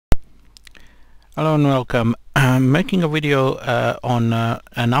Hello and welcome. I'm making a video on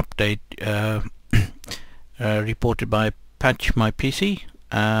an update reported by Patch My PC.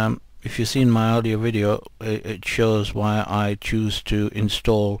 If you've seen my earlier video, it shows why I choose to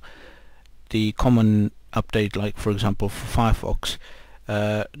install the common update, like for example for Firefox,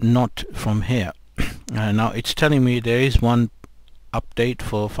 not from here. Now it's telling me there is one update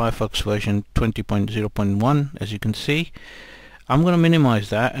for Firefox version 20.0.1, as you can see. I'm going to minimize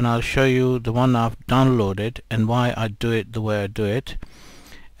that and I'll show you the one I've downloaded and why I do it the way I do it.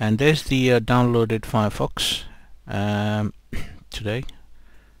 And there's the downloaded Firefox today.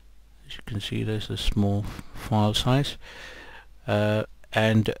 As you can see, there's a small file size,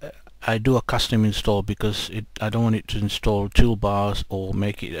 and I do a custom install because I don't want it to install toolbars or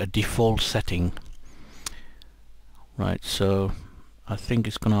make it a default setting. Right, so I think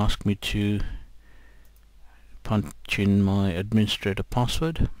it's going to ask me to punch in my administrator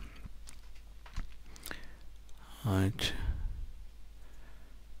password. Right.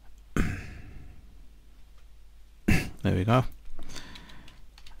 There we go.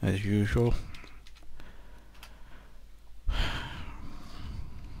 As usual.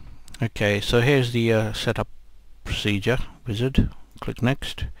 Okay, so here's the setup procedure wizard. Click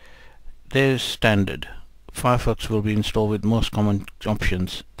next. There's standard. Firefox will be installed with most common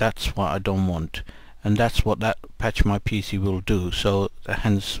options. That's what I don't want, and that's what that Patch My PC will do. So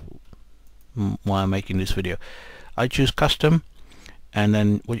hence why I'm making this video. I choose custom, and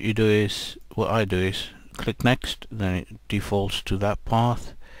then what I do is click next, then it defaults to that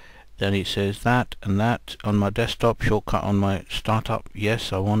path, then it says that and that on my desktop shortcut on my startup.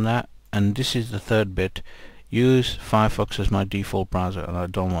 Yes, I want that. And this is the third bit: use Firefox as my default browser, and I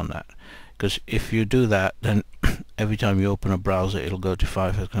don't want that, because if you do that, then every time you open a browser it'll go to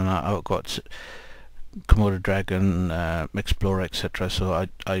Firefox, and I've got Komodo Dragon, Explorer, etc. So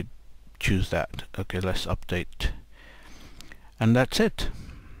I choose that. Okay, let's update, and that's it.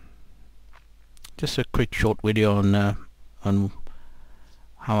 Just a quick short video on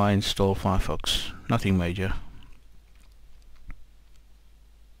how I install Firefox. Nothing major.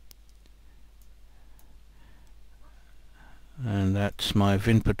 And that's my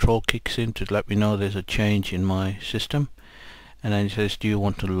Vin Patrol kicks in to let me know there's a change in my system, and then it says, do you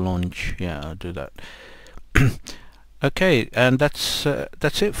want to launch? Yeah, I'll do that. Okay, and that's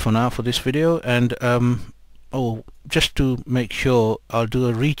it for now for this video. And oh, just to make sure, I'll do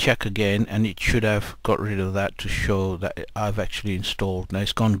a recheck again, and it should have got rid of that to show that I've actually installed. Now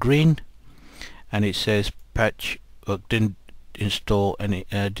it's gone green and it says patch didn't install any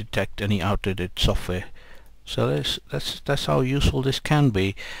detect any outdated software. So that's how useful this can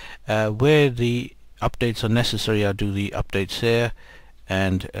be. Where the updates are necessary, I do the updates here,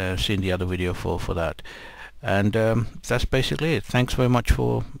 and see in the other video for that. And that's basically it. Thanks very much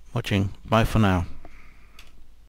for watching. Bye for now.